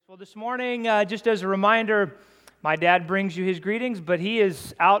Well, this morning, just as a reminder, my dad brings you his greetings, but he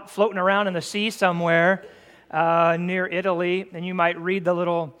is out floating around in the sea somewhere near Italy, and you might read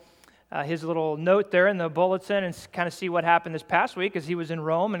his little note there in the bulletin and kind of see what happened this past week as he was in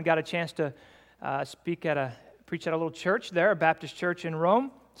Rome and got a chance to preach at a little church there, a Baptist church in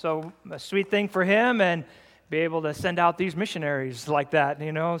Rome. So a sweet thing for him and be able to send out these missionaries like that,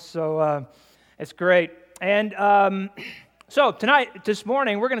 So it's great. And so this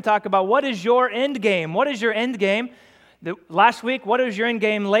morning, we're going to talk about what is your end game? What is your end game? Last week, what is your end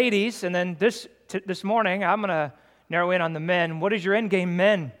game, ladies? And then this morning, I'm going to narrow in on the men. What is your end game,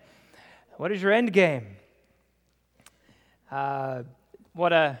 men? What is your end game?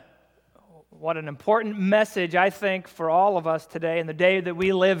 What an important message, I think, for all of us today in the day that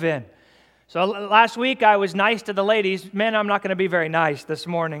we live in. So last week, I was nice to the ladies. Men, I'm not going to be very nice this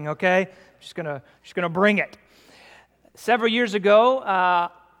morning, okay? Just gonna bring it. Several years ago,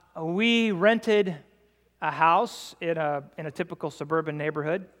 we rented a house in a typical suburban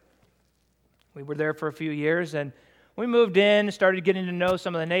neighborhood. We were there for a few years, and we moved in, started getting to know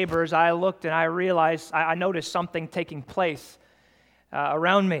some of the neighbors. I looked and I realized, I noticed something taking place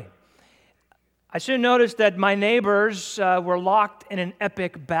around me. I soon noticed that my neighbors were locked in an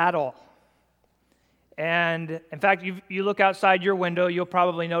epic battle. And in fact, you look outside your window, you'll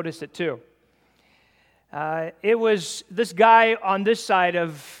probably notice it too. It was this guy on this side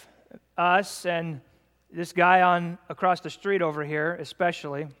of us and this guy across the street over here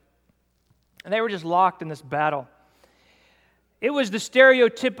especially, and they were just locked in this battle. It was the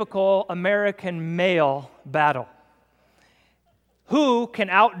stereotypical American male battle. Who can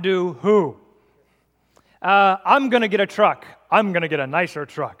outdo who? I'm going to get a truck. I'm going to get a nicer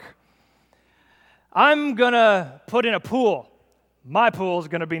truck. I'm going to put in a pool. My pool's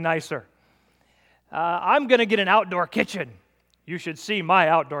going to be nicer. I'm going to get an outdoor kitchen. You should see my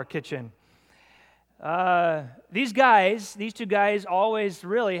outdoor kitchen. These two guys always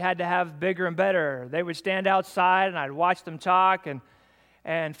really had to have bigger and better. They would stand outside and I'd watch them talk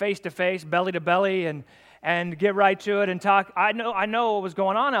and face to face, belly to belly and get right to it and talk. I know what was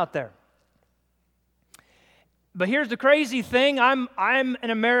going on out there. But here's the crazy thing. I'm an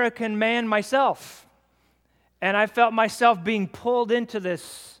American man myself. And I felt myself being pulled into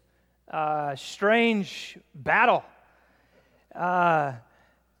this strange battle. In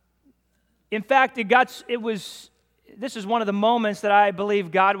fact, this is one of the moments that I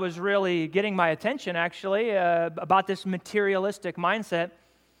believe God was really getting my attention, actually, about this materialistic mindset.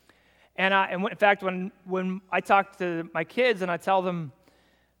 And in fact, when I talk to my kids and I tell them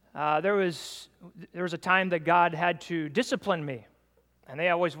there was a time that God had to discipline me, and they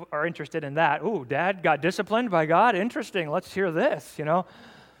always are interested in that. Ooh, Dad got disciplined by God? Interesting. Let's hear this,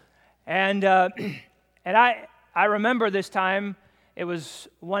 And I remember this time. It was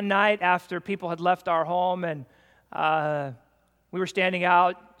one night after people had left our home, and we were standing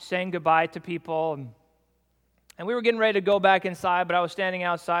out saying goodbye to people, and we were getting ready to go back inside, but I was standing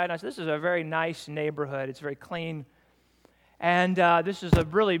outside, and I said, this is a very nice neighborhood. It's very clean. And this is a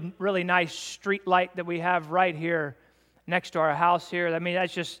really, really nice street light that we have right here next to our house here. I mean,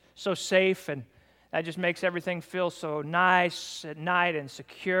 that's just so safe, and that just makes everything feel so nice at night and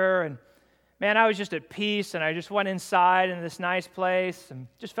secure. And man, I was just at peace, and I just went inside in this nice place and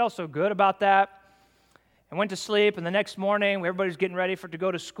just felt so good about that. I went to sleep, and the next morning, everybody's getting ready to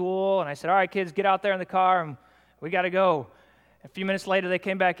go to school, and I said, all right, kids, get out there in the car, and we got to go. A few minutes later, they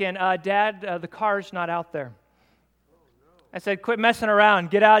came back in. Dad, the car's not out there. I said, quit messing around.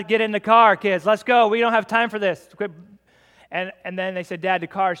 Get out, get in the car, kids. Let's go. We don't have time for this. Quit. And then they said, Dad, the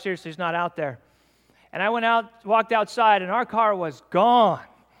car seriously is not out there. And I walked outside, and our car was gone.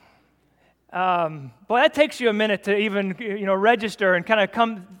 Boy, that takes you a minute to even, register and kind of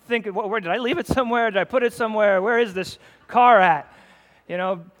come think, where did I leave it somewhere? Did I put it somewhere? Where is this car at?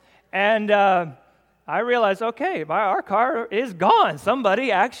 And I realized, okay, our car is gone.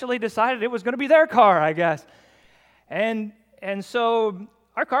 Somebody actually decided it was going to be their car, I guess. And so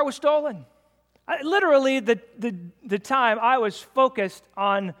our car was stolen. Literally, the time I was focused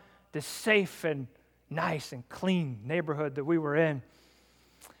on the safe and nice and clean neighborhood that we were in.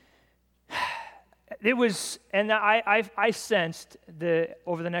 It was, and I sensed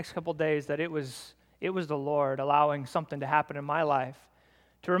over the next couple of days that it was the Lord allowing something to happen in my life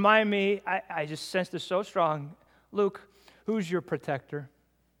to remind me. I just sensed this so strong. Luke, who's your protector?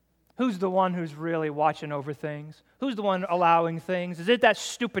 Who's the one who's really watching over things? Who's the one allowing things? Is it that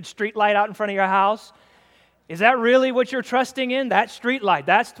stupid street light out in front of your house? Is that really what you're trusting in? That street light,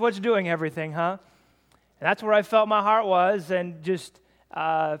 that's what's doing everything, huh? And that's where I felt my heart was, and just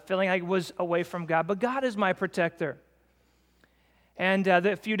feeling like it was away from God. But God is my protector. And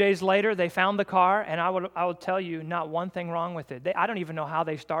a few days later, they found the car, and I will tell you, not one thing wrong with it. I don't even know how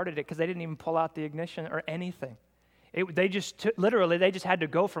they started it because they didn't even pull out the ignition or anything. They just had to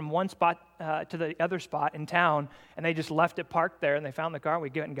go from one spot to the other spot in town, and they just left it parked there, and they found the car. We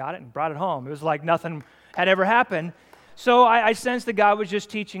went and got it and brought it home. It was like nothing had ever happened. So I sensed that God was just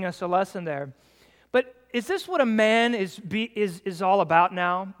teaching us a lesson there. But is this what a man is all about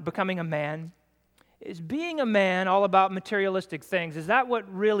now, becoming a man? Is being a man all about materialistic things? Is that what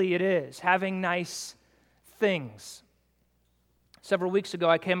really it is, having nice things? Several weeks ago,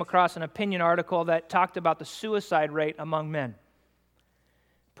 I came across an opinion article that talked about the suicide rate among men,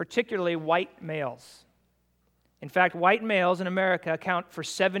 particularly white males. In fact, white males in America account for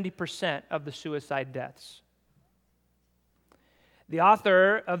 70% of the suicide deaths. The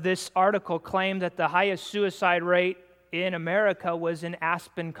author of this article claimed that the highest suicide rate in America was in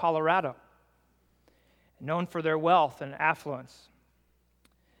Aspen, Colorado, known for their wealth and affluence.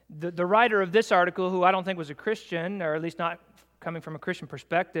 The writer of this article, who I don't think was a Christian, or at least not coming from a Christian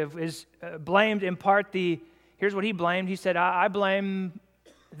perspective, is blamed in part here's what he blamed. He said, I blame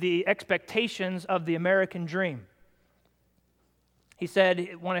the expectations of the American dream. He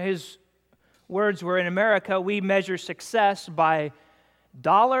said, one of his words were, in America, we measure success by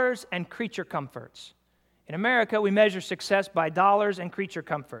dollars and creature comforts. In America, we measure success by dollars and creature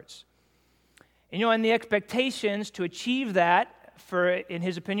comforts. And the expectations to achieve that, in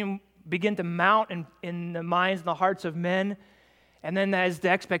his opinion, begin to mount in the minds and the hearts of men. And then as the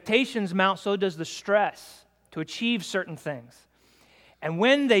expectations mount, so does the stress to achieve certain things. And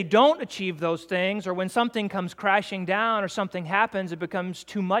when they don't achieve those things, or when something comes crashing down or something happens, it becomes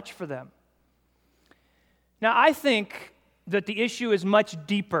too much for them. Now, I think that the issue is much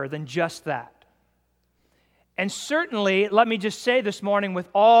deeper than just that. And certainly, let me just say this morning with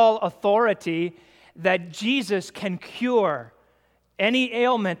all authority that Jesus can cure any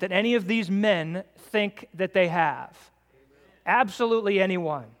ailment that any of these men think that they have. Absolutely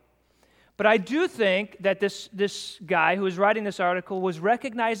anyone. But I do think that this guy who was writing this article was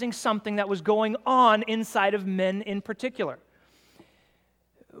recognizing something that was going on inside of men in particular.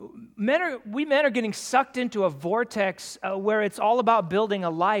 We men are getting sucked into a vortex where it's all about building a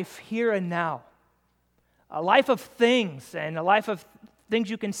life here and now. A life of things, and a life of things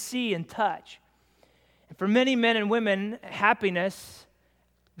you can see and touch. And for many men and women,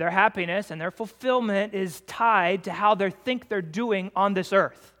 their happiness and their fulfillment is tied to how they think they're doing on this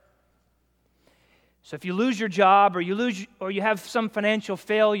earth. So if you lose your job, or you have some financial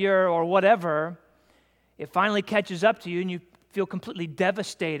failure or whatever, it finally catches up to you and you feel completely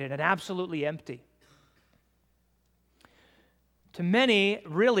devastated and absolutely empty. To many,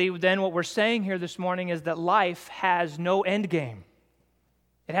 really, then what we're saying here this morning is that life has no end game.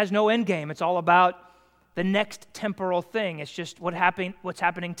 It has no end game. It's all about the next temporal thing. It's just what's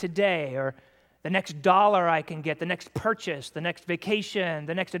happening today, or the next dollar I can get, the next purchase, the next vacation,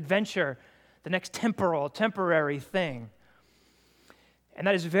 the next adventure, the next temporary thing. And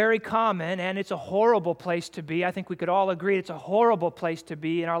that is very common, and it's a horrible place to be. I think we could all agree it's a horrible place to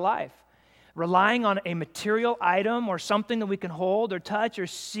be in our life. Relying on a material item or something that we can hold or touch or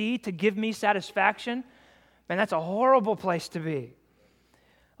see to give me satisfaction, man, that's a horrible place to be.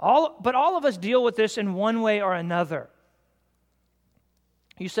 But all of us deal with this in one way or another.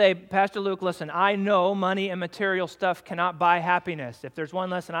 You say, Pastor Luke, listen, I know money and material stuff cannot buy happiness. If there's one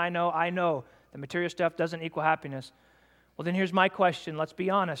lesson I know that material stuff doesn't equal happiness. Well, then here's my question. Let's be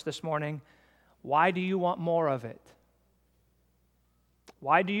honest this morning. Why do you want more of it?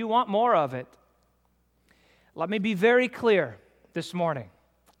 Why do you want more of it? Let me be very clear this morning.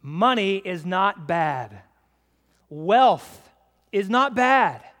 Money is not bad. Wealth is not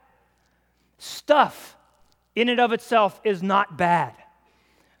bad. Stuff in and of itself is not bad.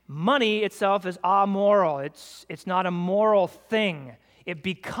 Money itself is amoral. It's not a moral thing. It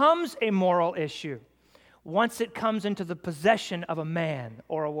becomes a moral issue once it comes into the possession of a man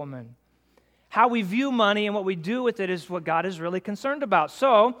or a woman. How we view money and what we do with it is what God is really concerned about.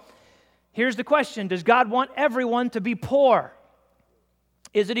 So, here's the question. Does God want everyone to be poor?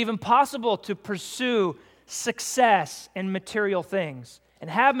 Is it even possible to pursue success in material things and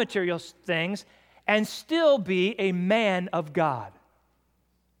have material things and still be a man of God?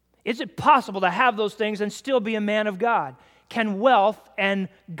 Is it possible to have those things and still be a man of God? Can wealth and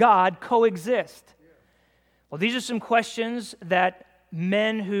God coexist? Well, these are some questions that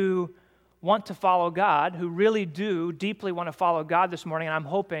men who want to follow God, who really do deeply want to follow God this morning, and I'm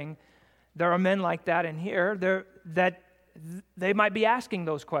hoping there are men like that in here, that they might be asking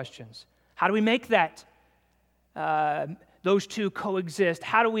those questions. How do we make that, those two coexist?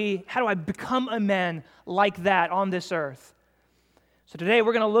 How do I become a man like that on this earth? So today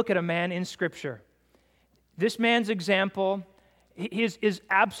we're going to look at a man in Scripture. This man's example is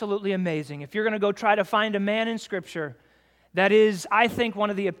absolutely amazing. If you're going to go try to find a man in Scripture that is, I think, one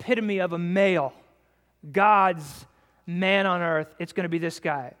of the epitome of a male, God's man on earth, it's going to be this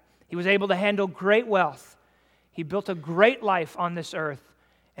guy. He was able to handle great wealth. He built a great life on this earth,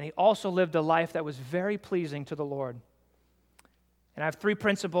 and he also lived a life that was very pleasing to the Lord. And I have 3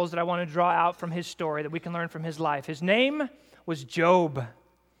 principles that I want to draw out from his story that we can learn from his life. His name was Job.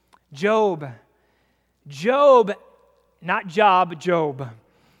 Job, not Job, Job.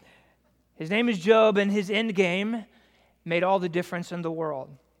 His name is Job, and his endgame made all the difference in the world.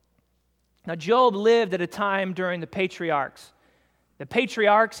 Now, Job lived at a time during the patriarchs. The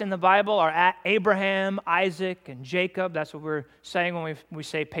patriarchs in the Bible are Abraham, Isaac, and Jacob. That's what we're saying when we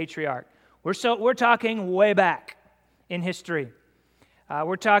say patriarch. We're talking way back in history.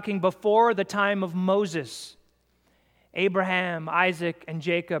 We're talking before the time of Moses. Abraham, Isaac, and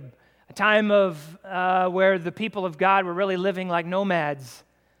Jacob. A time of where the people of God were really living like nomads.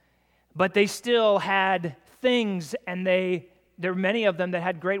 But they still had things, and there were many of them that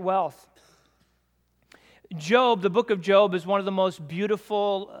had great wealth. Job, the book of Job, is one of the most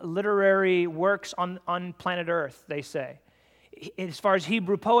beautiful literary works on planet Earth, they say. As far as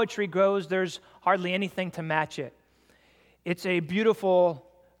Hebrew poetry goes, there's hardly anything to match it. It's a beautiful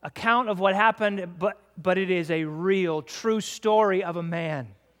account of what happened, but it is a real, true story of a man.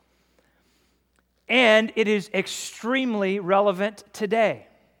 And it is extremely relevant today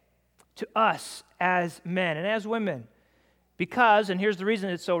to us as men and as women. Because, and here's the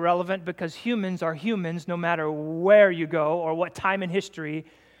reason it's so relevant, because humans are humans no matter where you go or what time in history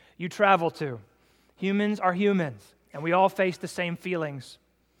you travel to. Humans are humans, and we all face the same feelings.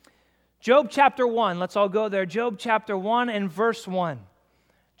 Job chapter 1, let's all go there. Job chapter 1 and verse 1.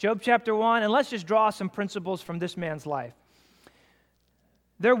 Job chapter 1, and let's just draw some principles from this man's life.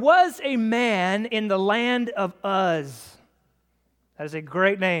 There was a man in the land of Uz. That is a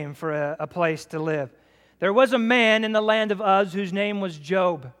great name for a place to live. There was a man in the land of Uz whose name was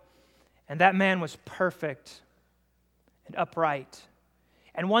Job, and that man was perfect and upright,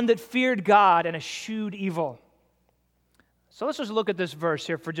 and one that feared God and eschewed evil. So let's just look at this verse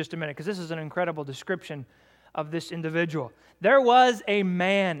here for just a minute, because this is an incredible description of this individual. There was a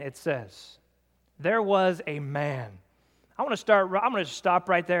man, it says. There was a man. I'm going to stop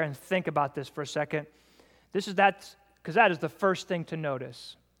right there and think about this for a second. Because that is the first thing to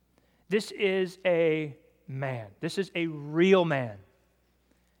notice. This is a man. This is a real man.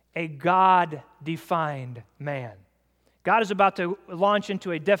 A God-defined man. God is about to launch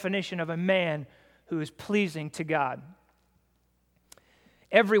into a definition of a man who is pleasing to God.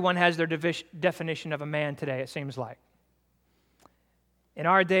 Everyone has their definition of a man today, it seems like. In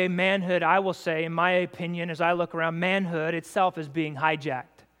our day, manhood, I will say, in my opinion, as I look around, manhood itself is being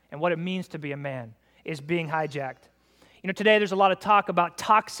hijacked. And what it means to be a man is being hijacked. You know, today there's a lot of talk about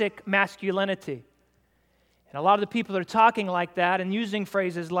toxic masculinity. And a lot of the people that are talking like that and using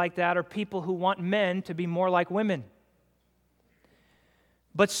phrases like that are people who want men to be more like women.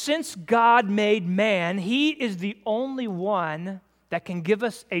 But since God made man, He is the only one that can give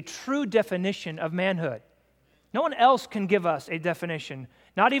us a true definition of manhood. No one else can give us a definition.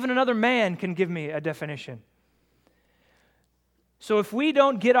 Not even another man can give me a definition. So if we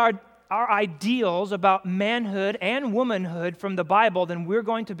don't get our ideals about manhood and womanhood from the Bible, then we're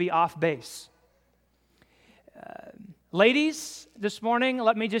going to be off base. Ladies, this morning,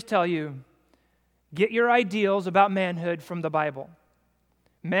 let me just tell you, get your ideals about manhood from the Bible.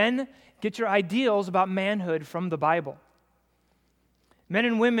 Men, get your ideals about manhood from the Bible. Men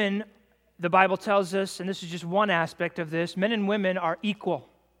and women, the Bible tells us, and this is just one aspect of this, men and women are equal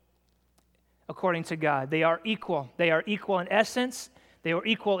according to God. They are equal. They are equal in essence. They are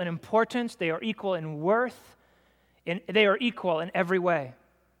equal in importance. They are equal in worth. They are equal in every way.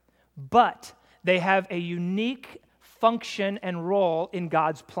 But they have a unique function and role in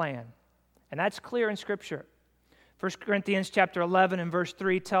God's plan. And that's clear in Scripture. 1 Corinthians chapter 11 and verse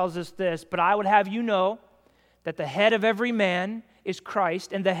 3 tells us this, "But I would have you know that the head of every man is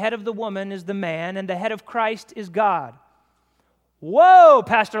Christ, and the head of the woman is the man, and the head of Christ is God." Whoa,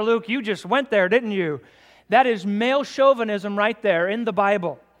 Pastor Luke, you just went there, didn't you? That is male chauvinism right there in the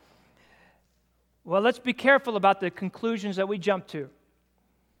Bible. Well, let's be careful about the conclusions that we jump to.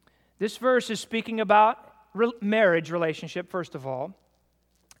 This verse is speaking about marriage relationship, first of all.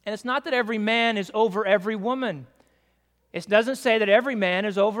 And it's not that every man is over every woman. It doesn't say that every man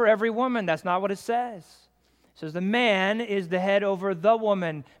is over every woman. That's not what it says. It says the man is the head over the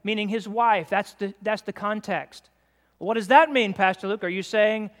woman, meaning his wife. That's the context. Well, what does that mean, Pastor Luke? Are you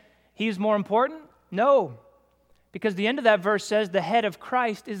saying he's more important? No. Because the end of that verse says the head of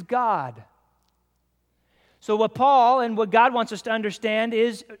Christ is God. So what Paul and what God wants us to understand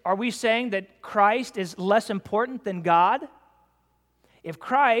is, are we saying that Christ is less important than God? If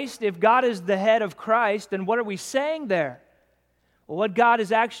God is the head of Christ, then what are we saying there? Well, what God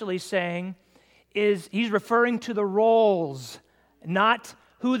is actually saying is he's referring to the roles, not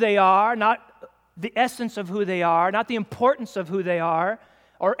who they are, not the essence of who they are, not the importance of who they are,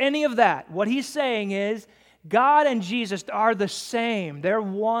 or any of that. What he's saying is God and Jesus are the same. They're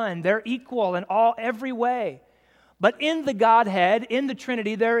one. They're equal in every way. But in the Godhead, in the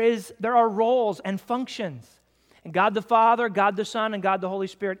Trinity, there are roles and functions. And God the Father, God the Son, and God the Holy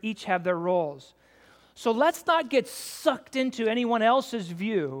Spirit each have their roles. So let's not get sucked into anyone else's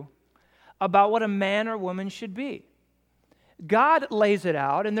view about what a man or woman should be. God lays it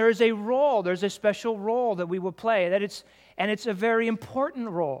out, and there is a role, there's a special role that we will play, and it's a very important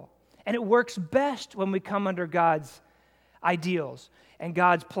role. And it works best when we come under God's ideals and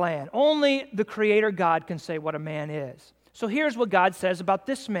God's plan. Only the Creator God can say what a man is. So here's what God says about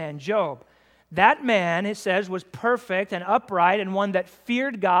this man, Job. That man, it says, was perfect and upright and one that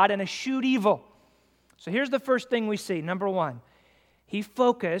feared God and eschewed evil. So here's the first thing we see. Number one, he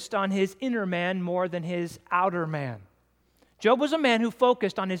focused on his inner man more than his outer man. Job was a man who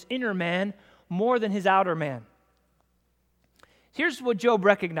focused on his inner man more than his outer man. Here's what Job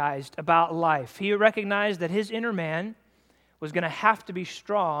recognized about life. He recognized that his inner man was going to have to be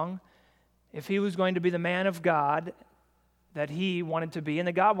strong if he was going to be the man of God that he wanted to be and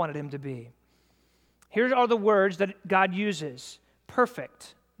that God wanted him to be. Here are the words that God uses.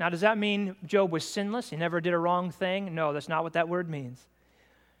 Perfect. Now, does that mean Job was sinless? He never did a wrong thing? No, that's not what that word means.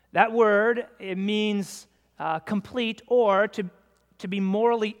 That word, it means complete or to be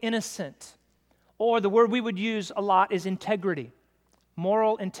morally innocent. Or the word we would use a lot is integrity,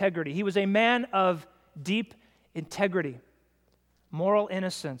 moral integrity. He was a man of deep integrity, moral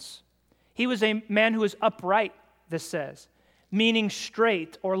innocence. He was a man who was upright, this says, meaning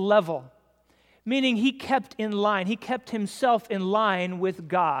straight or level, meaning he kept in line. He kept himself in line with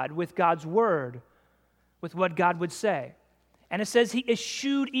God, with God's word, with what God would say. And it says he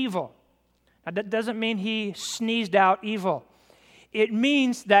eschewed evil. Now, that doesn't mean he sneezed out evil. It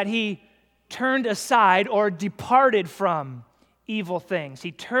means that he turned aside or departed from evil things.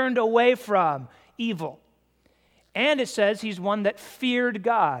 He turned away from evil. And it says he's one that feared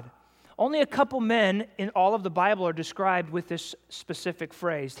God. Only a couple men in all of the Bible are described with this specific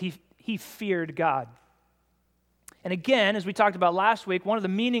phrase. He feared God. And again, as we talked about last week, one of the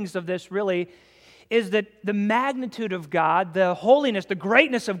meanings of this really is that the magnitude of God, the holiness, the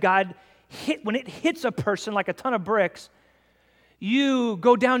greatness of God, when it hits a person like a ton of bricks, you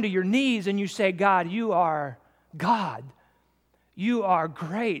go down to your knees and you say, God, you are God. You are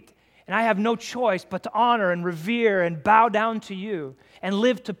great. And I have no choice but to honor and revere and bow down to you and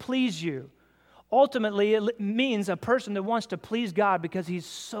live to please you. Ultimately, it means a person that wants to please God because he's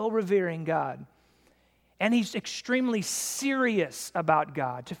so revering God. And he's extremely serious about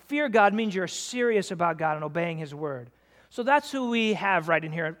God. To fear God means you're serious about God and obeying his word. So that's who we have right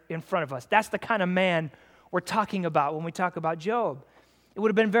in here in front of us. That's the kind of man we're talking about when we talk about Job. It would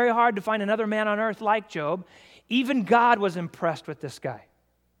have been very hard to find another man on earth like Job. Even God was impressed with this guy.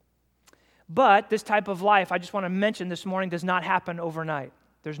 But this type of life, I just want to mention this morning, does not happen overnight.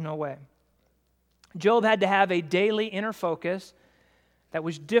 There's no way. Job had to have a daily inner focus that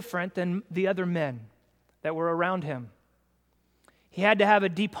was different than the other men that were around him. He had to have a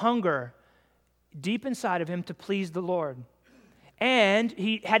deep hunger deep inside of him to please the Lord. And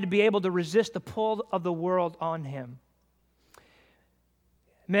he had to be able to resist the pull of the world on him.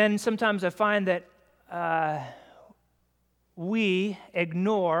 Men, sometimes I find that we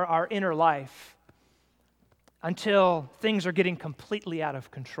ignore our inner life until things are getting completely out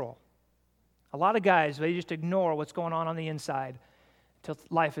of control. A lot of guys, they just ignore what's going on the inside until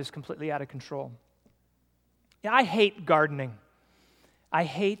life is completely out of control. Yeah, I hate gardening. I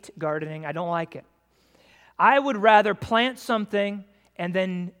don't like it. I would rather plant something and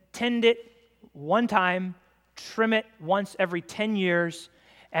then tend it one time, trim it once every 10 years,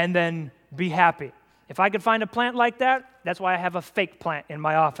 and then be happy. If I could find a plant like that, that's why I have a fake plant in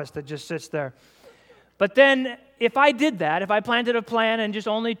my office that just sits there. But then if I did that, if I planted a plant and just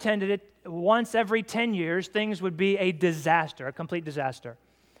only tended it once every 10 years, things would be a disaster, a complete disaster.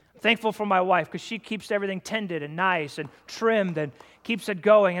 I'm thankful for my wife because she keeps everything tended and nice and trimmed and keeps it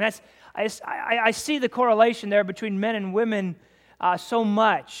going. And I see the correlation there between men and women so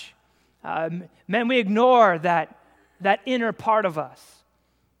much. Men, we ignore that inner part of us.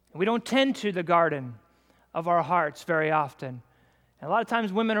 We don't tend to the garden of our hearts very often. And a lot of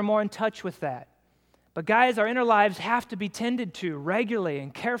times women are more in touch with that. But guys, our inner lives have to be tended to regularly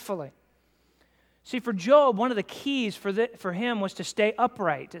and carefully. See, for Job, one of the keys for him was to stay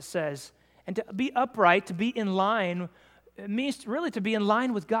upright, it says. And to be upright, to be in line, it means really to be in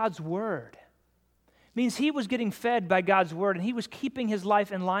line with God's word. It means he was getting fed by God's word, and he was keeping his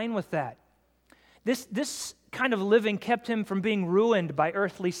life in line with that. This kind of living kept him from being ruined by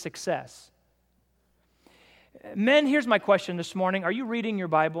earthly success. Men, here's my question this morning. Are you reading your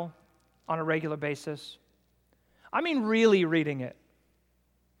Bible on a regular basis? I mean really reading it.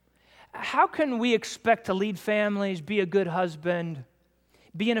 How can we expect to lead families, be a good husband,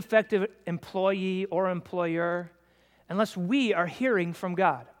 be an effective employee or employer, unless we are hearing from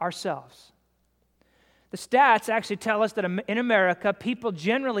God ourselves? The stats actually tell us that in America, people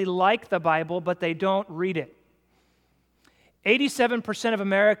generally like the Bible, but they don't read it. 87% of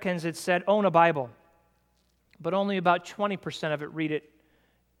Americans, it said, own a Bible, but only about 20% of it read it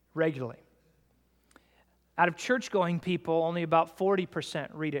regularly. Out of church-going people, only about 40%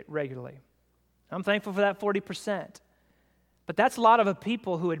 read it regularly. I'm thankful for that 40%. But that's a lot of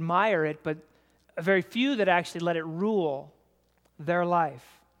people who admire it, but very few that actually let it rule their life.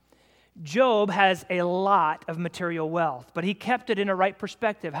 Job has a lot of material wealth, but he kept it in a right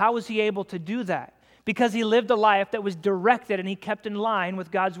perspective. How was he able to do that? Because he lived a life that was directed and he kept in line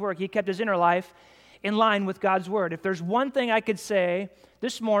with God's word. He kept his inner life in line with God's word. If there's one thing I could say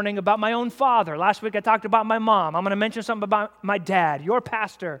this morning about my own father, last week I talked about my mom. I'm going to mention something about my dad, your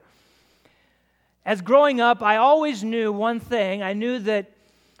pastor. As growing up, I always knew one thing. I knew that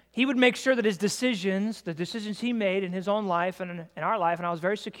he would make sure that his decisions, the decisions he made in his own life and in our life, and I was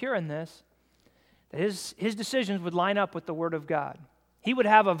very secure in this, that his decisions would line up with the Word of God. He would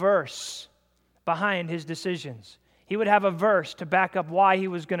have a verse behind his decisions. He would have a verse to back up why he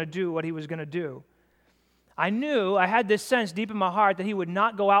was going to do what he was going to do. I had this sense deep in my heart that he would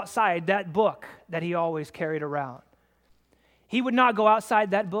not go outside that book that he always carried around. He would not go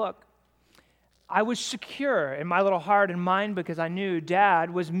outside that book. I was secure in my little heart and mind because I knew Dad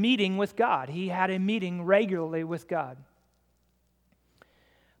was meeting with God. He had a meeting regularly with God.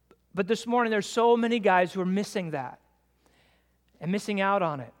 But this morning, there's so many guys who are missing that and missing out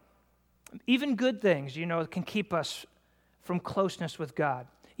on it. Even good things, can keep us from closeness with God.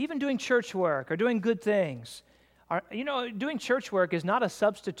 Even doing church work or doing good things. Doing church work is not a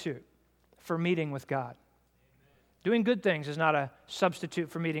substitute for meeting with God. Doing good things is not a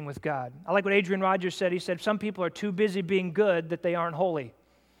substitute for meeting with God. I like what Adrian Rogers said. He said, some people are too busy being good that they aren't holy.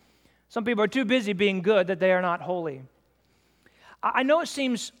 Some people are too busy being good that they are not holy. I know it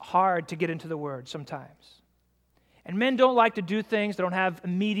seems hard to get into the Word sometimes. And men don't like to do things that don't have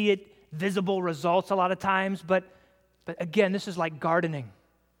immediate, visible results a lot of times. But again, this is like gardening.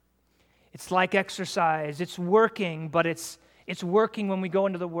 It's like exercise. It's working, but it's working when we go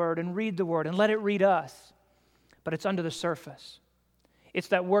into the Word and read the Word and let it read us. But it's under the surface. It's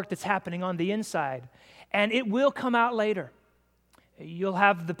that work that's happening on the inside. And it will come out later. You'll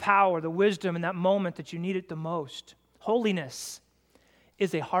have the power, the wisdom in that moment that you need it the most. Holiness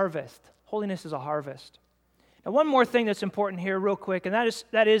is a harvest. Holiness is a harvest. Now, one more thing that's important here real quick, and that is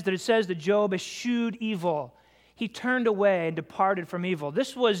that it says that Job eschewed evil. He turned away and departed from evil.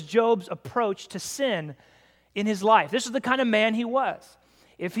 This was Job's approach to sin in his life. This is the kind of man he was.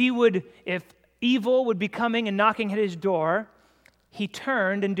 If evil would be coming and knocking at his door, he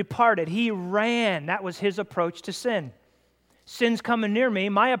turned and departed. He ran. That was his approach to sin. Sin's coming near me.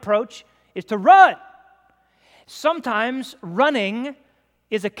 My approach is to run. Sometimes running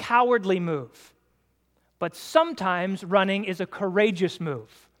is a cowardly move, but sometimes running is a courageous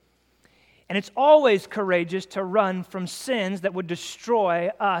move. And it's always courageous to run from sins that would destroy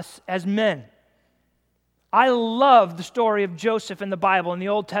us as men. I love the story of Joseph in the Bible in the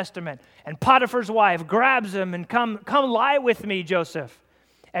Old Testament. And Potiphar's wife grabs him and come lie with me, Joseph.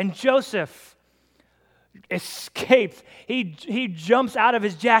 And Joseph escapes. He jumps out of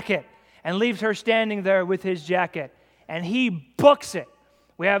his jacket and leaves her standing there with his jacket. And he books it.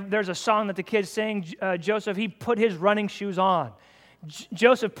 There's a song that the kids sing, Joseph, he put his running shoes on.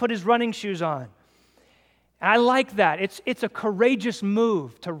 Joseph put his running shoes on. And I like that. It's a courageous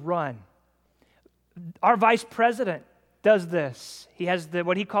move to run. Our vice president does this. He has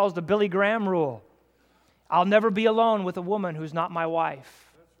what he calls the Billy Graham rule. I'll never be alone with a woman who's not my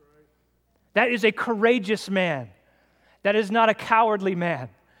wife. That's right. That is a courageous man. That is not a cowardly man.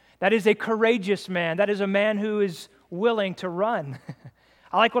 That is a courageous man. That is a man who is willing to run.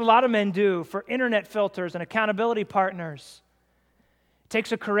 I like what a lot of men do for internet filters and accountability partners. It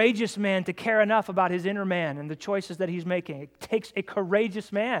takes a courageous man to care enough about his inner man and the choices that he's making. It takes a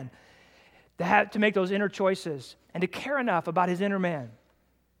courageous man to make those inner choices and to care enough about his inner man.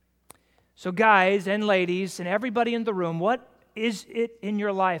 So guys and ladies and everybody in the room, what is it in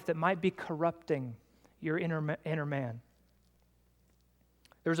your life that might be corrupting your inner man?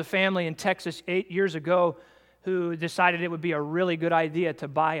 There was a family in Texas 8 years ago who decided it would be a really good idea to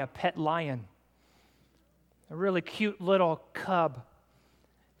buy a pet lion, a really cute little cub.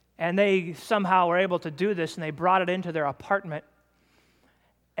 And they somehow were able to do this, and they brought it into their apartment.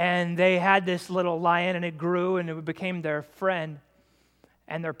 And they had this little lion, and it grew, and it became their friend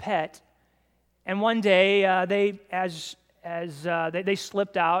and their pet. And one day, they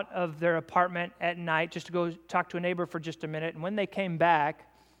slipped out of their apartment at night just to go talk to a neighbor for just a minute. And when they came back,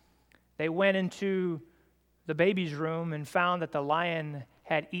 they went into the baby's room and found that the lion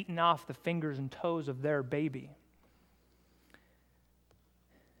had eaten off the fingers and toes of their baby.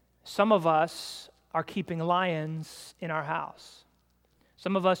 Some of us are keeping lions in our house.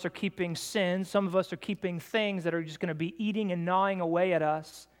 Some of us are keeping sins. Some of us are keeping things that are just going to be eating and gnawing away at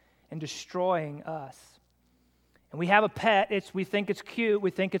us and destroying us. And we have a pet. We think it's cute. We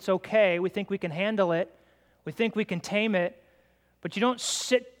think it's okay. We think we can handle it. We think we can tame it. But you don't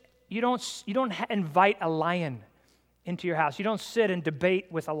invite a lion into your house. You don't sit and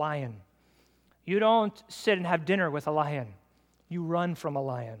debate with a lion. You don't sit and have dinner with a lion. You run from a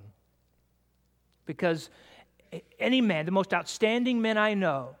lion. Because any man, the most outstanding men I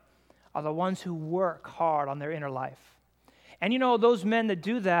know, are the ones who work hard on their inner life. And those men that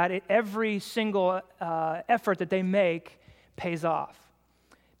do that, every single effort that they make pays off.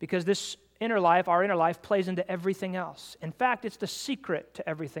 Because this inner life, our inner life, plays into everything else. In fact, it's the secret to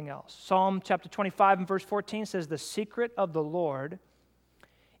everything else. Psalm chapter 25 and verse 14 says, "The secret of the Lord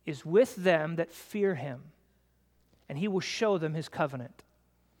is with them that fear him, and he will show them his covenant."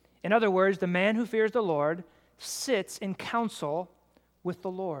 In other words, the man who fears the Lord sits in counsel with the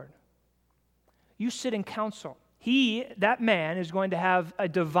Lord. You sit in counsel. That man is going to have a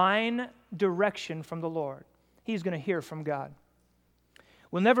divine direction from the Lord. He's going to hear from God.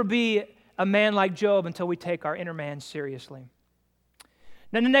 We'll never be a man like Job until we take our inner man seriously.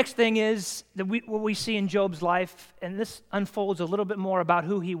 Then the next thing is that what we see in Job's life, and this unfolds a little bit more about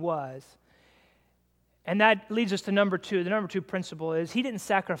who he was. And that leads us to number two. The number two principle is he didn't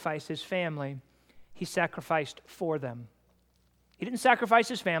sacrifice his family. He sacrificed for them. He didn't sacrifice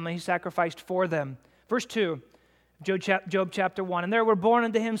his family. He sacrificed for them. Verse 2, Job chapter 1. "And there were born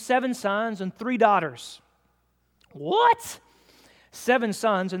unto him 7 sons and 3 daughters." What? 7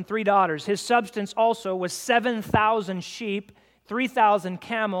 sons and 3 daughters. His substance also was 7,000 sheep, 3,000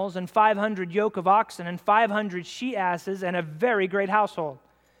 camels, and 500 yoke of oxen, and 500 she-asses, and a very great household.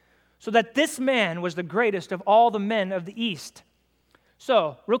 So that this man was the greatest of all the men of the East.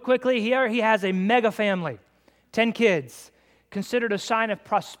 So, real quickly here, he has a mega family, 10 kids, considered a sign of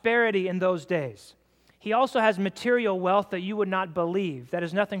prosperity in those days. He also has material wealth that you would not believe. That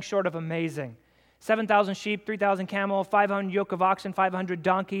is nothing short of amazing. 7,000 sheep, 3,000 camel, 500 yoke of oxen, 500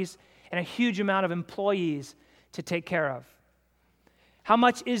 donkeys, and a huge amount of employees to take care of. How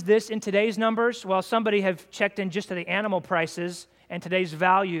much is this in today's numbers? Well, somebody have checked in just to the animal prices and today's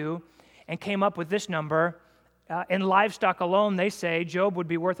value and came up with this number. In livestock alone, they say Job would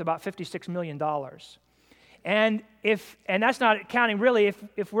be worth about $56 million. And that's not counting really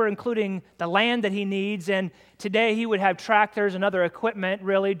if we're including the land that he needs, and today he would have tractors and other equipment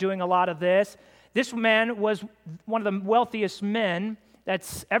really doing a lot of this. This man was one of the wealthiest men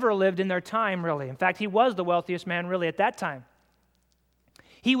that's ever lived in their time, really. In fact, he was the wealthiest man really at that time.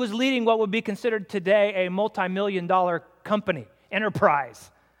 He was leading what would be considered today a multi-million-dollar company, enterprise.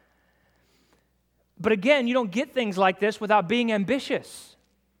 But again, you don't get things like this without being ambitious.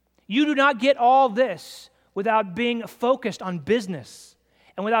 You do not get all this without being focused on business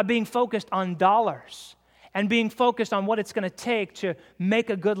and without being focused on dollars and being focused on what it's going to take to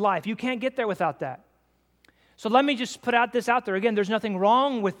make a good life. You can't get there without that. So let me just put this out there. Again, there's nothing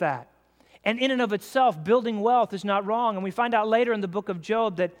wrong with that. And in and of itself, building wealth is not wrong. And we find out later in the book of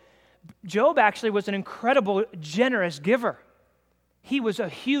Job that Job actually was an incredible, generous giver. He was a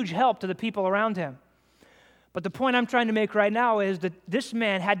huge help to the people around him. But the point I'm trying to make right now is that this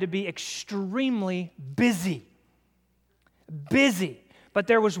man had to be extremely busy. Busy. But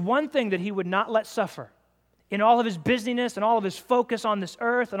there was one thing that he would not let suffer. In all of his busyness and all of his focus on this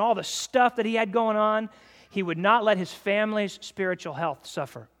earth and all the stuff that he had going on, he would not let his family's spiritual health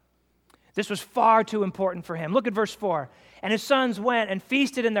suffer. This was far too important for him. Look at verse 4. "And his sons went and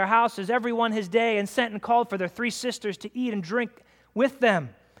feasted in their houses, every one his day, and sent and called for their 3 sisters to eat and drink with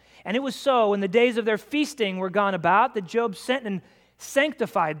them. And it was so, when the days of their feasting were gone about, that Job sent and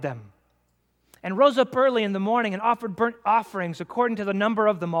sanctified them, and rose up early in the morning and offered burnt offerings according to the number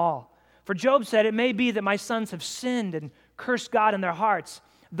of them all. For Job said, 'It may be that my sons have sinned and cursed God in their hearts.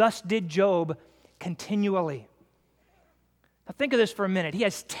 Thus did Job continually. Now think of this for a minute. He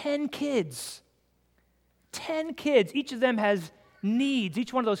has 10 kids. 10 kids. Each of them has needs.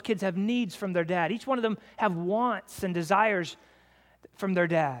 Each one of those kids have needs from their dad. Each one of them have wants and desires from their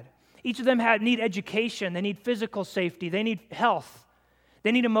dad. Each of them need education. They need physical safety. They need health.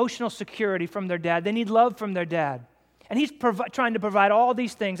 They need emotional security from their dad. They need love from their dad. And he's trying to provide all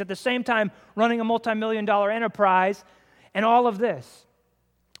these things at the same time running a multi-million-dollar enterprise and all of this.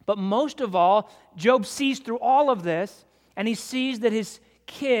 But most of all, Job sees through all of this, and he sees that his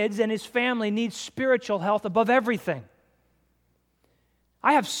kids and his family need spiritual health above everything.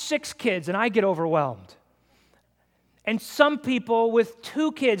 I have 6 kids, and I get overwhelmed. And some people with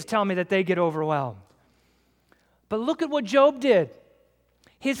 2 kids tell me that they get overwhelmed. But look at what Job did.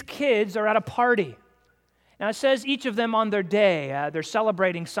 His kids are at a party. Now, it says each of them on their day, they're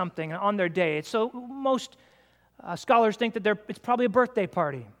celebrating something on their day. So most scholars think that it's probably a birthday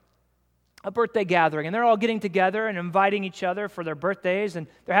party, a birthday gathering. And they're all getting together and inviting each other for their birthdays, and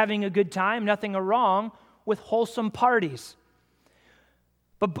they're having a good time. Nothing wrong with wholesome parties.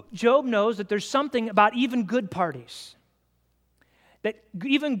 But Job knows that there's something about even good parties, that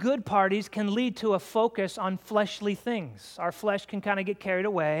even good parties can lead to a focus on fleshly things. Our flesh can kind of get carried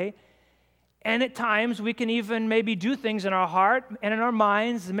away. And at times, we can even maybe do things in our heart and in our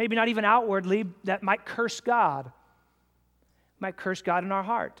minds, and maybe not even outwardly, that might curse God. Might curse God in our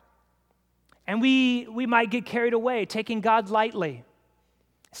heart. And we might get carried away, taking God lightly.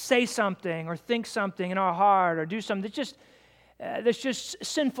 Say something or think something in our heart or do something that's just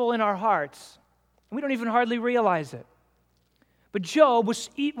sinful in our hearts. And we don't even hardly realize it. But Job was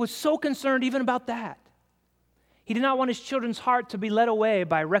so concerned even about that. He did not want his children's heart to be led away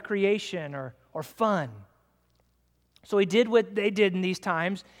by recreation or fun. So he did what they did in these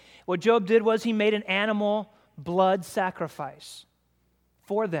times. What Job did was he made an animal blood sacrifice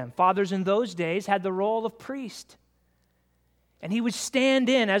for them. Fathers in those days had the role of priest. And he would stand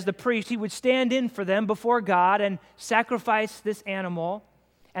in, as the priest, he would stand in for them before God and sacrifice this animal.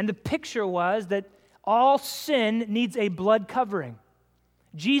 And the picture was that all sin needs a blood covering.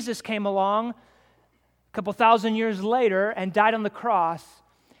 Jesus came along a couple thousand years later and died on the cross,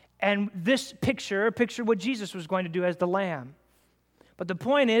 and this picture what Jesus was going to do as the lamb. But the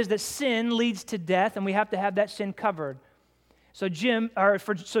point is that sin leads to death, and we have to have that sin covered. So Job,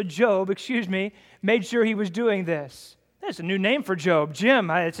 made sure he was doing this. That's a new name for Job, Jim.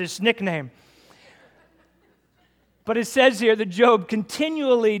 It's his nickname. But it says here that Job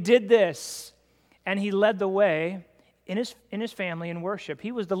continually did this, and he led the way in his family in worship.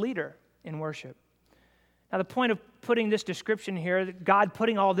 He was the leader in worship. Now, the point of putting this description here, God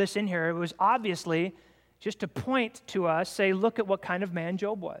putting all this in here, it was obviously just to point to us, say, look at what kind of man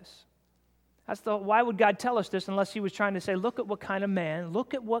Job was. Why would God tell us this unless he was trying to say, look at what kind of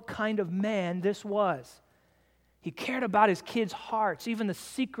man this was. He cared about his kids' hearts, even the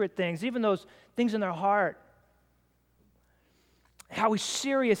secret things, even those things in their heart. How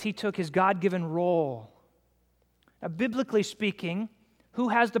serious he took his God-given role. Now, biblically speaking, who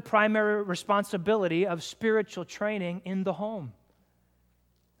has the primary responsibility of spiritual training in the home?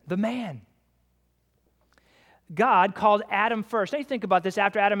 The man. God called Adam first. Now you think about this.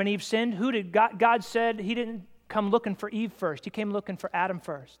 After Adam and Eve sinned, who did God said he didn't come looking for Eve first. He came looking for Adam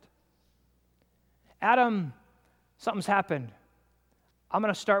first. Adam, something's happened. I'm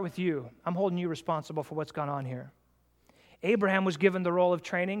going to start with you. I'm holding you responsible for what's gone on here. Abraham was given the role of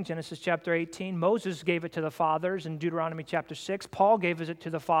training, Genesis chapter 18. Moses gave it to the fathers in Deuteronomy chapter 6. Paul gave it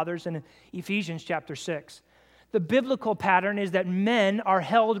to the fathers in Ephesians chapter 6. The biblical pattern is that men are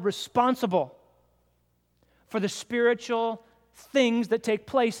held responsible for the spiritual things that take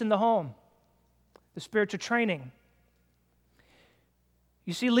place in the home, the spiritual training.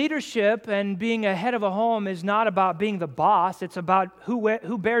 You see, leadership and being a head of a home is not about being the boss. It's about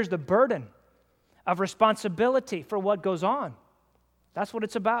who bears the burden of responsibility for what goes on. That's what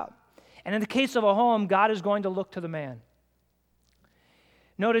it's about. And in the case of a home, God is going to look to the man.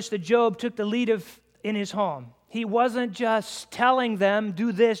 Notice that Job took the lead in his home. He wasn't just telling them,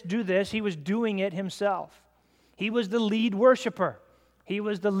 do this, do this. He was doing it himself. He was the lead worshiper. He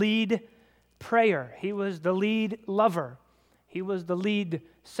was the lead prayer. He was the lead lover. He was the lead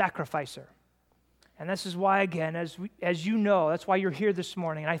sacrificer. And this is why, again, as you know, that's why you're here this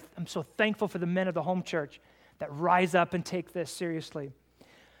morning. And I'm so thankful for the men of the home church that rise up and take this seriously.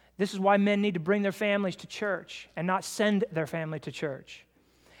 This is why men need to bring their families to church and not send their family to church.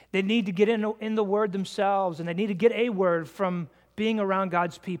 They need to get in the Word themselves, and they need to get a word from being around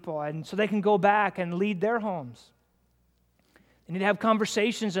God's people, and so they can go back and lead their homes. They need to have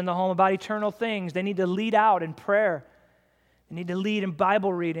conversations in the home about eternal things. They need to lead out in prayer. They need to lead in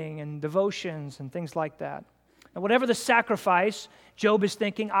Bible reading and devotions and things like that. And whatever the sacrifice, Job is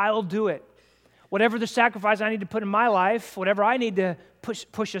thinking, I'll do it. Whatever the sacrifice I need to put in my life, whatever I need to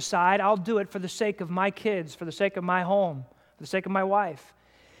push aside, I'll do it for the sake of my kids, for the sake of my home, for the sake of my wife.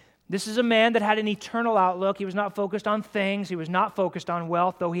 This is a man that had an eternal outlook. He was not focused on things. He was not focused on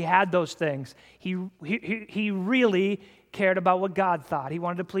wealth, though he had those things. He really cared about what God thought. He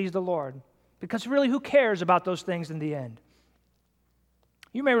wanted to please the Lord. Because really, who cares about those things in the end?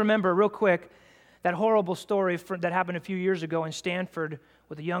 You may remember, real quick, that horrible story that happened a few years ago in Stanford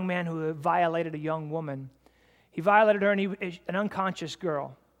with a young man who violated a young woman. He violated her, and an unconscious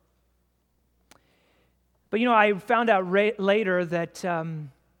girl. But I found out later that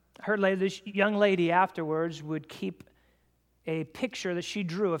this young lady afterwards would keep a picture that she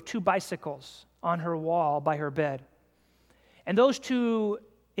drew of two bicycles on her wall by her bed. And those two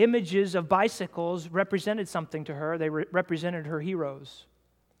images of bicycles represented something to her. They represented her heroes.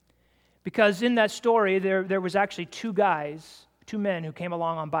 Because in that story, there was actually two men who came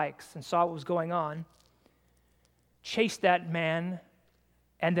along on bikes and saw what was going on, chased that man,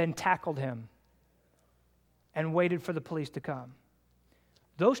 and then tackled him and waited for the police to come.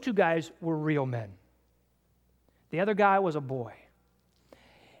 Those two guys were real men. The other guy was a boy.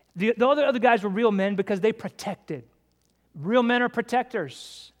 The other guys were real men because they protected. Real men are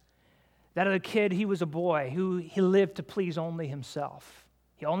protectors. That other kid, he was a boy he lived to please only himself.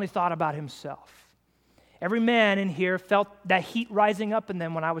 He only thought about himself. Every man in here felt that heat rising up in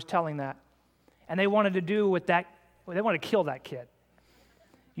them when I was telling that. And they wanted to do with that, they wanted to kill that kid.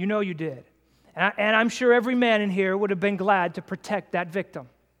 You know you did. And I'm sure every man in here would have been glad to protect that victim.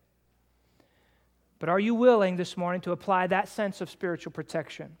 But are you willing this morning to apply that sense of spiritual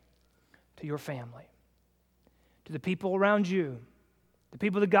protection to your family, to the people around you, the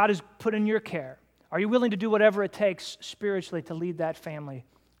people that God has put in your care? Are you willing to do whatever it takes spiritually to lead that family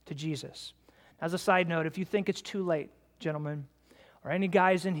to Jesus? As a side note, if you think it's too late, gentlemen, or any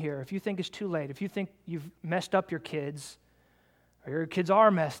guys in here, if you think it's too late, if you think you've messed up your kids, or your kids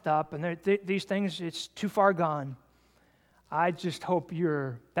are messed up, and these things, it's too far gone, I just hope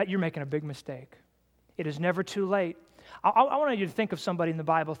you're making a big mistake. It is never too late. I want you to think of somebody in the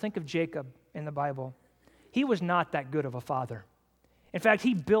Bible. Think of Jacob in the Bible. He was not that good of a father. In fact,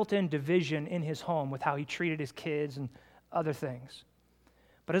 he built in division in his home with how he treated his kids and other things.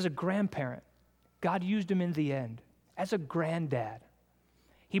 But as a grandparent, God used him in the end. As a granddad,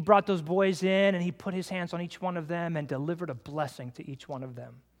 he brought those boys in and he put his hands on each one of them and delivered a blessing to each one of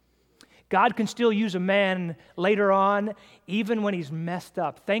them. God can still use a man later on, even when he's messed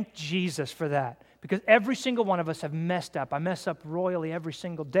up. Thank Jesus for that, because every single one of us have messed up. I mess up royally every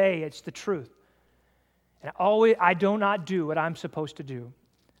single day. It's the truth. And I do not do what I'm supposed to do.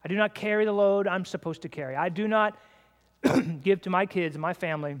 I do not carry the load I'm supposed to carry. I do not give to my kids and my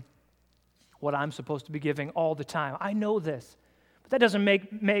family what I'm supposed to be giving all the time. I know this. But that doesn't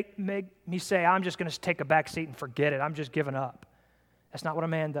make me say, I'm just going to take a back seat and forget it. I'm just giving up. That's not what a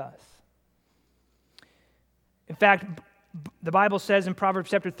man does. In fact, the Bible says in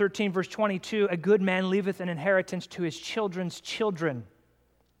Proverbs chapter 13, verse 22, a good man leaveth an inheritance to his children's children.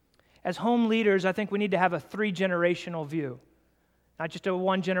 As home leaders, I think we need to have a 3-generational view. Not just a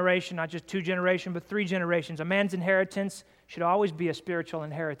 1 generation, not just 2 generations, but 3 generations. A man's inheritance should always be a spiritual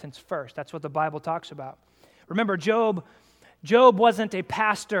inheritance first. That's what the Bible talks about. Remember, Job wasn't a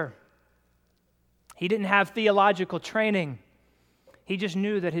pastor. He didn't have theological training. He just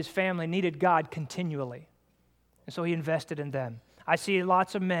knew that his family needed God continually. And so he invested in them. I see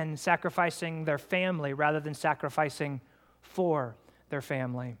lots of men sacrificing their family rather than sacrificing for their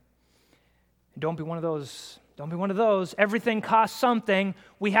family. Don't be one of those. Don't be one of those. Everything costs something.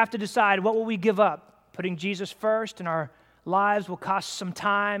 We have to decide, what will we give up? Putting Jesus first in our lives will cost some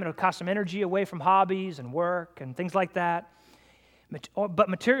time. It'll cost some energy away from hobbies and work and things like that. But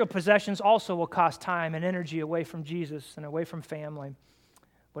material possessions also will cost time and energy away from Jesus and away from family.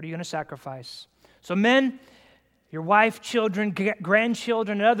 What are you going to sacrifice? So men, your wife, children,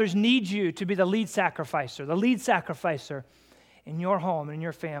 grandchildren, and others need you to be the lead sacrificer in your home and in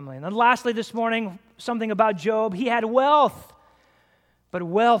your family. And then lastly this morning, something about Job. He had wealth, but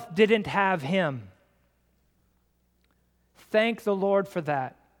wealth didn't have him. Thank the Lord for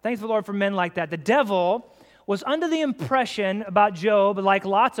that. Thank the Lord for men like that. The devil was under the impression about Job, like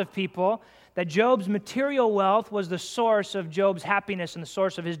lots of people, that Job's material wealth was the source of Job's happiness and the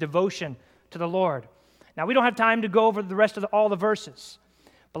source of his devotion to the Lord. Now, we don't have time to go over the rest of all the verses,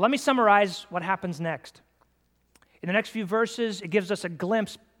 but let me summarize what happens next. In the next few verses, it gives us a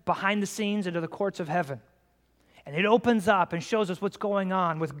glimpse behind the scenes into the courts of heaven. And it opens up and shows us what's going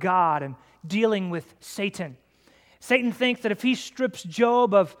on with God and dealing with Satan. Satan thinks that if he strips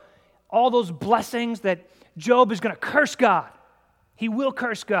Job of all those blessings, that Job is going to curse God. He will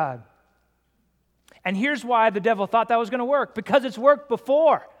curse God. And here's why the devil thought that was going to work. Because it's worked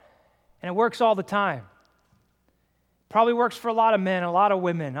before, and it works all the time. Probably works for a lot of men and a lot of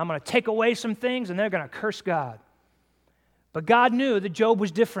women. I'm going to take away some things, and they're going to curse God. But God knew that Job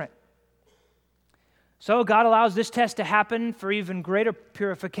was different. So God allows this test to happen for even greater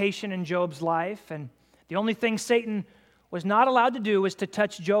purification in Job's life. And the only thing Satan was not allowed to do was to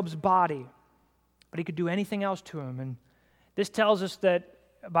touch Job's body. But he could do anything else to him. And this tells us that,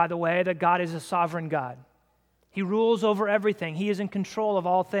 by the way, that God is a sovereign God. He rules over everything. He is in control of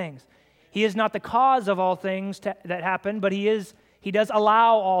all things. He is not the cause of all things that happen, but He does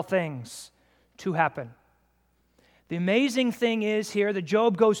allow all things to happen. The amazing thing is here that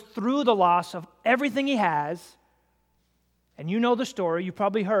Job goes through the loss of everything he has, and you know the story, you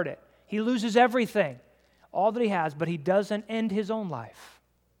probably heard it. He loses everything, all that he has, but he doesn't end his own life.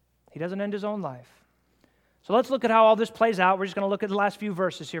 He doesn't end his own life. So let's look at how all this plays out. We're just going to look at the last few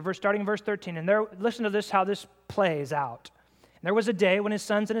verses here, starting in verse 13. And listen to this, how this plays out. And there was a day when his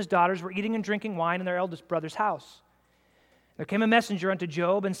sons and his daughters were eating and drinking wine in their eldest brother's house. There came a messenger unto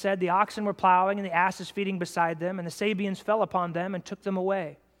Job and said, the oxen were plowing and the asses feeding beside them, and the Sabeans fell upon them and took them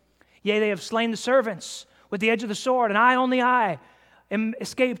away. Yea, they have slain the servants with the edge of the sword, and only I, am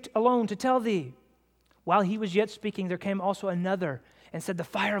escaped alone to tell thee. While he was yet speaking, there came also another and said, the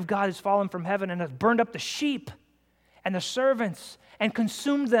fire of God is fallen from heaven and hath burned up the sheep and the servants and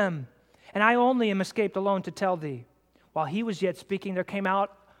consumed them, and I only am escaped alone to tell thee. While he was yet speaking, there came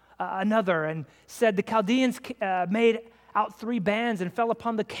out another and said, the Chaldeans made out 3 bands and fell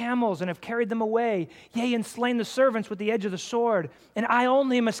upon the camels and have carried them away, yea, and slain the servants with the edge of the sword, and I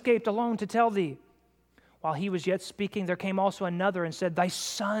only am escaped alone to tell thee. While he was yet speaking, there came also another and said, thy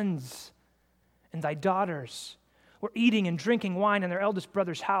sons and thy daughters were eating and drinking wine in their eldest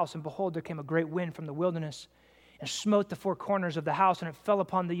brother's house, and behold, there came a great wind from the wilderness and smote the 4 corners of the house, and it fell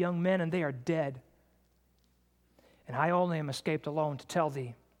upon the young men, and they are dead. And I only am escaped alone to tell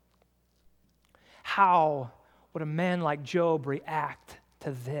thee. How would a man like Job react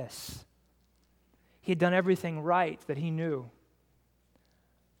to this? He had done everything right that he knew.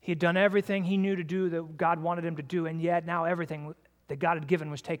 He had done everything he knew to do that God wanted him to do, and yet now everything that God had given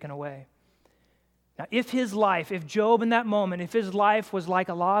was taken away. Now, if Job in that moment, if his life was like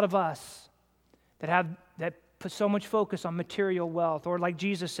a lot of us that put so much focus on material wealth, or like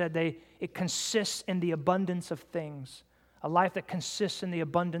Jesus said, it consists in the abundance of things, a life that consists in the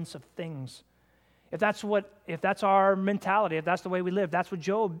abundance of things. If that's our mentality, if that's the way we live, that's what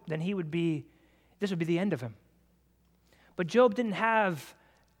Job, then this would be the end of him. But Job didn't have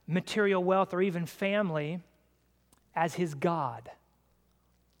material wealth or even family as his God.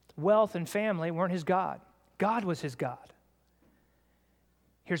 Wealth and family weren't his God. God was his God.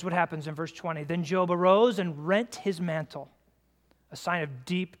 Here's what happens in verse 20. Then Job arose and rent his mantle, a sign of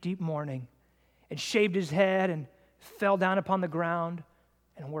deep, deep mourning, and shaved his head and fell down upon the ground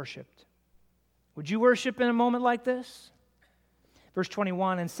and worshiped. Would you worship in a moment like this? Verse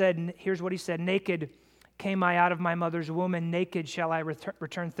 21, and said, here's what he said, naked came I out of my mother's womb, and naked shall I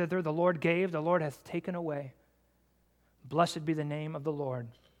return thither. The Lord gave, the Lord hath taken away. Blessed be the name of the Lord.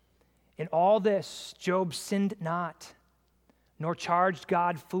 In all this, Job sinned not, nor charged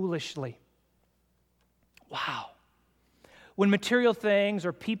God foolishly. Wow. When material things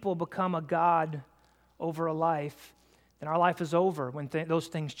or people become a God over a life, then our life is over when those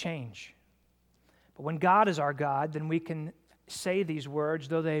things change. But when God is our God, then we can say these words,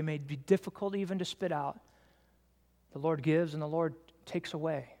 though they may be difficult even to spit out. The Lord gives and the Lord takes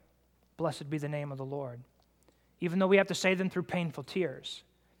away. Blessed be the name of the Lord. Even though we have to say them through painful tears.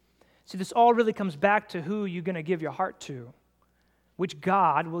 See, this all really comes back to who you're going to give your heart to. Which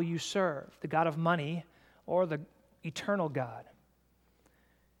God will you serve? The God of money or the eternal God?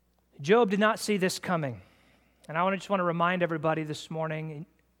 Job did not see this coming. And I just want to remind everybody this morning,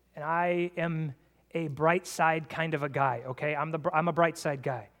 and I am a bright side kind of a guy, okay? I'm a bright side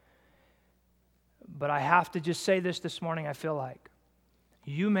guy. But I have to just say this morning, I feel like.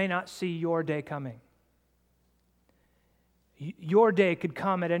 You may not see your day coming. Your day could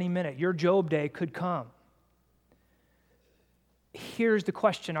come at any minute. Your Job day could come. Here's the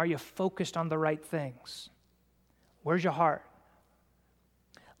question. Are you focused on the right things? Where's your heart?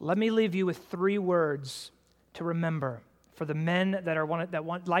 Let me leave you with 3 words to remember for the men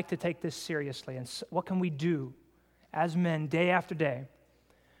that like to take this seriously. And what can we do as men day after day?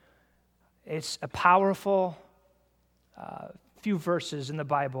 It's a powerful few verses in the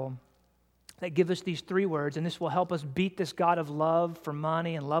Bible. that give us these three words, and this will help us beat this God of love for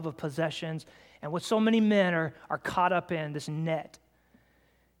money and love of possessions and what so many men are caught up in, this net.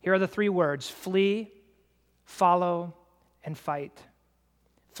 Here are the three words: flee, follow, and fight.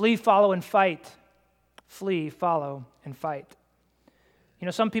 Flee, follow, and fight. Flee, follow, and fight. You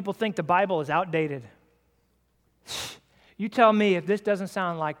know, some people think the Bible is outdated. You tell me if this doesn't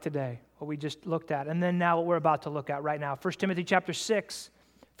sound like today, what we just looked at, and then now what we're about to look at right now. 1 Timothy chapter 6.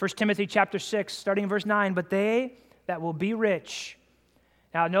 1 Timothy chapter 6, starting in verse 9. But they that will be rich.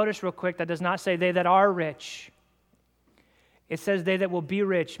 Now notice real quick, that does not say they that are rich. It says they that will be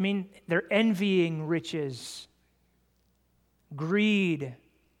rich, mean they're envying riches. Greed.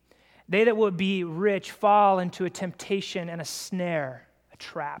 They that will be rich fall into a temptation and a snare, a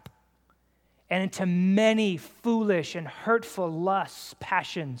trap, and into many foolish and hurtful lusts,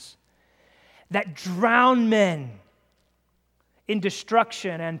 passions, that drown men in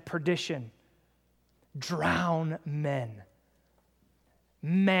destruction and perdition. Drown men.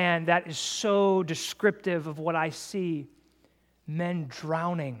 Man, that is so descriptive of what I see. Men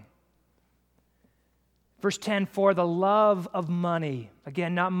drowning. Verse 10, for the love of money,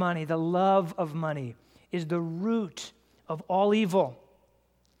 again, not money, the love of money is the root of all evil,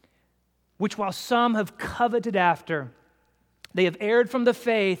 which while some have coveted after, they have erred from the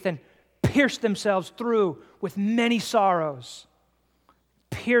faith and pierced themselves through with many sorrows.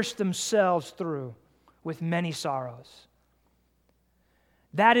 Pierced themselves through with many sorrows.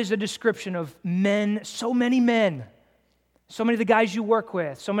 That is a description of men, so many of the guys you work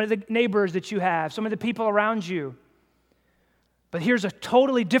with, so many of the neighbors that you have, so many of the people around you. But here's a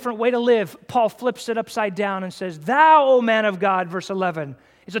totally different way to live. Paul flips it upside down and says, thou, O man of God, verse 11,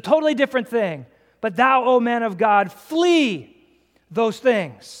 is a totally different thing. But thou, O man of God, flee those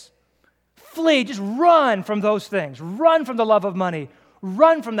things. Flee, just run from those things. Run from the love of money.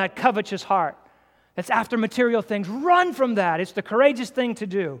 Run from that covetous heart that's after material things. Run from that. It's the courageous thing to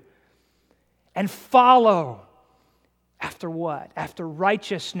do. And follow after what? After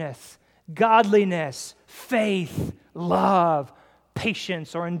righteousness, godliness, faith, love,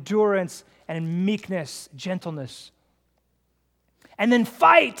 patience or endurance, and meekness, gentleness. And then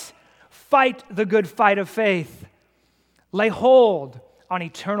fight the good fight of faith. Lay hold on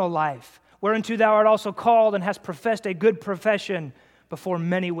eternal life, whereunto thou art also called and hast professed a good profession before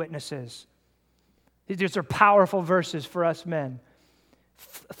many witnesses. These are powerful verses for us men.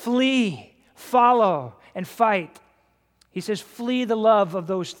 Flee, follow, and fight. He says, flee the love of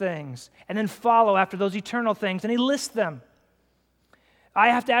those things, and then follow after those eternal things, and he lists them. I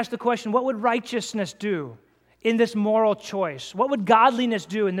have to ask the question, what would righteousness do in this moral choice? What would godliness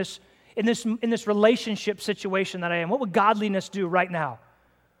do in this relationship situation that I am? What would godliness do right now?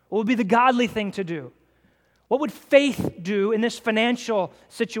 What would be the godly thing to do? What would faith do in this financial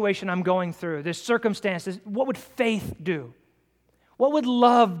situation I'm going through, this circumstance? What would faith do? What would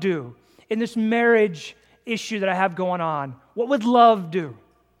love do in this marriage issue that I have going on? What would love do?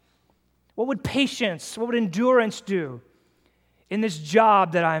 What would patience, what would endurance do in this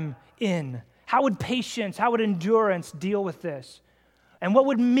job that I'm in? How would patience, how would endurance deal with this? And what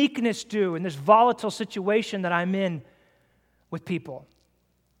would meekness do in this volatile situation that I'm in with people?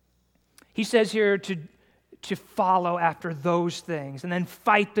 He says here to follow after those things and then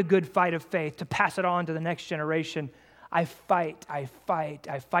fight the good fight of faith, to pass it on to the next generation. I fight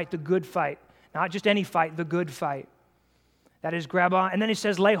the good fight. Not just any fight, the good fight. That is, grab on. And then he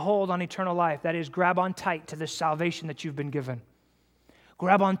says, lay hold on eternal life. That is, grab on tight to the salvation that you've been given.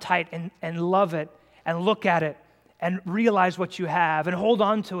 Grab on tight and love it and look at it and realize what you have and hold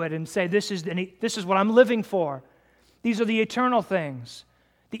on to it and say, this is what I'm living for. These are the eternal things.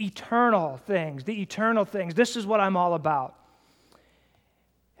 The eternal things. This is what I'm all about.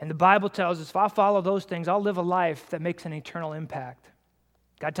 And the Bible tells us if I follow those things, I'll live a life that makes an eternal impact.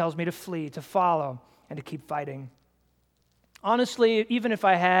 God tells me to flee, to follow, and to keep fighting. Honestly, even if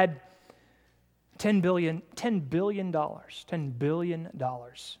I had $10 billion,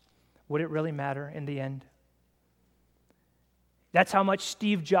 would it really matter in the end? That's how much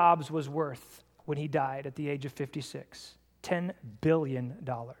Steve Jobs was worth when he died at the age of 56. $10 billion.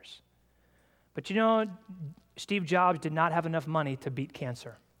 But you know, Steve Jobs did not have enough money to beat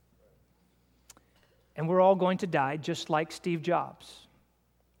cancer. And we're all going to die just like Steve Jobs.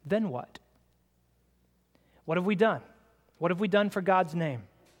 Then what? What have we done? What have we done for God's name?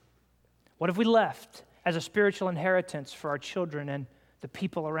 What have we left as a spiritual inheritance for our children and the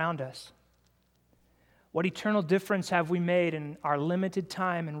people around us? What eternal difference have we made in our limited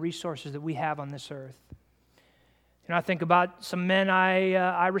time and resources that we have on this earth? You know, I think about some men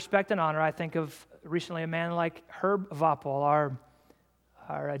I respect and honor. I think of recently a man like Herb Voppel, our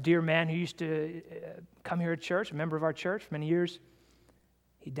our dear man who used to come here at church, a member of our church for many years.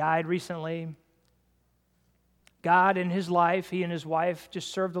 He died recently. God in his life, he and his wife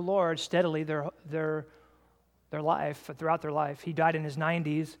just served the Lord steadily their life, throughout their life. He died in his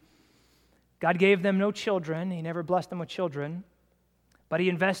 90s. God gave them no children. He never blessed them with children. But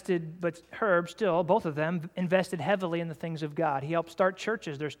Herb still, both of them, invested heavily in the things of God. He helped start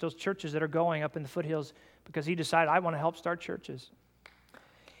churches. There's still churches that are going up in the foothills because he decided, I want to help start churches.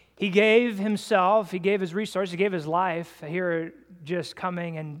 He gave himself, he gave his resources, he gave his life here just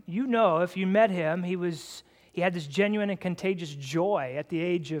coming. And you know, if you met him, he had this genuine and contagious joy at the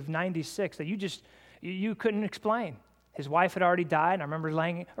age of 96 that you couldn't explain. His wife had already died, and I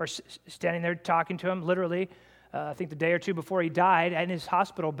remember standing there talking to him, literally, I think the day or two before he died, in his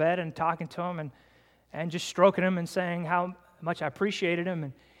hospital bed, and talking to him and just stroking him and saying how much I appreciated him.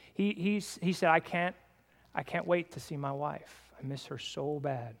 And he said, I can't wait to see my wife. I miss her so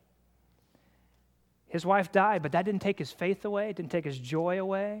bad. His wife died, but that didn't take his faith away. It didn't take his joy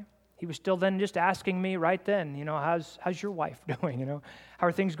away. He was still then just asking me right then, how's your wife doing? How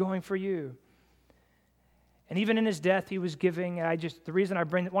are things going for you? And even in his death, he was giving.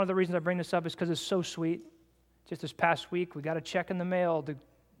 And one of the reasons I bring this up is because it's so sweet. Just this past week, we got a check in the mail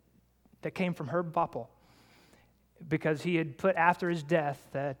that came from Herb Bopple, because he had put after his death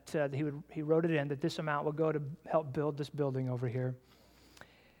that he wrote it in that this amount will go to help build this building over here.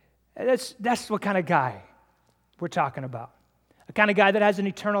 And that's what kind of guy we're talking about. A kind of guy that has an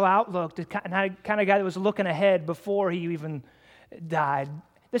eternal outlook, the kind of guy that was looking ahead before he even died.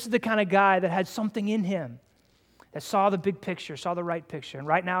 This is the kind of guy that had something in him, that saw the big picture, saw the right picture. And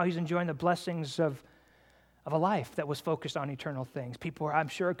right now he's enjoying the blessings of a life that was focused on eternal things. People are, I'm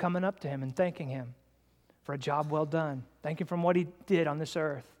sure, coming up to him and thanking him for a job well done, thanking him for what he did on this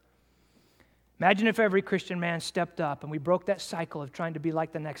earth. Imagine if every Christian man stepped up and we broke that cycle of trying to be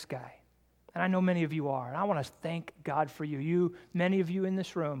like the next guy. And I know many of you are. And I want to thank God for you. Many of you in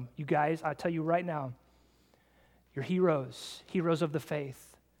this room, you guys, I'll tell you right now, you're heroes of the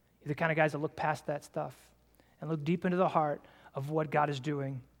faith. You're the kind of guys that look past that stuff and look deep into the heart of what God is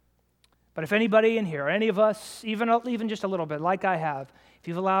doing. But if anybody in here, or any of us, even just a little bit, like I have, if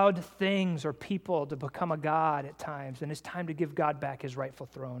you've allowed things or people to become a god at times, then it's time to give God back his rightful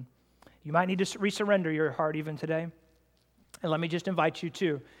throne. You might need to resurrender your heart even today. And let me just invite you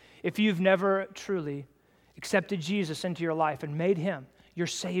to, if you've never truly accepted Jesus into your life and made him your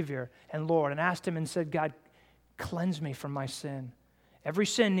Savior and Lord, and asked him and said, God, cleanse me from my sin. Every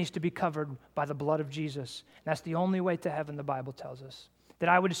sin needs to be covered by the blood of Jesus. And that's the only way to heaven, the Bible tells us. That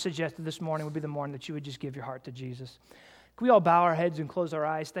I would suggest that this morning would be the morning that you would just give your heart to Jesus. Can we all bow our heads and close our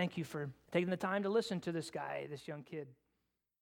eyes? Thank you for taking the time to listen to this guy, this young kid.